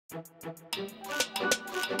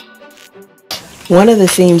One of the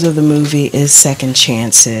themes of the movie is second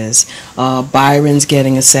chances. Byron's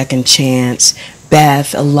getting a second chance,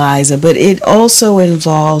 Beth, Eliza, but it also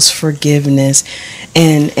involves forgiveness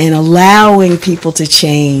and allowing people to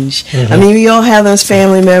change. I mean, we all have those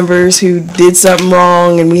family members who did something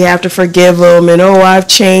wrong and we have to forgive them, and oh, I've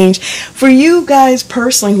changed. For you guys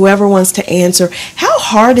personally, whoever wants to answer, how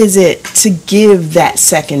hard is it to give that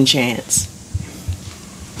second chance?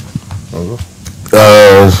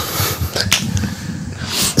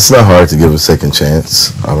 It's not hard to give a second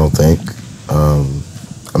chance, I don't think.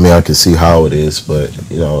 I mean, I can see how it is, but,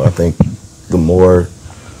 you know, I think the more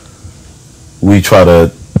we try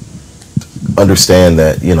to understand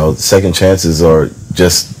that, you know, second chances are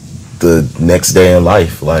just the next day in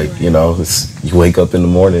life. Like, you know, you wake up in the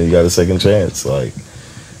morning, you got a second chance. Like,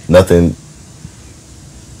 nothing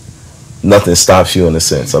stops you in a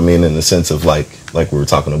sense. I mean, in the sense of like we were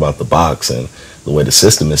talking about the box and the way the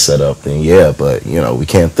system is set up, then yeah, but, you know, we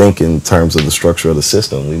can't think in terms of the structure of the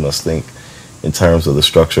system. We must think in terms of the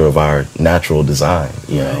structure of our natural design,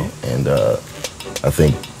 you know, and I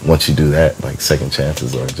think once you do that, like, second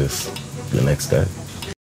chances are just the next day.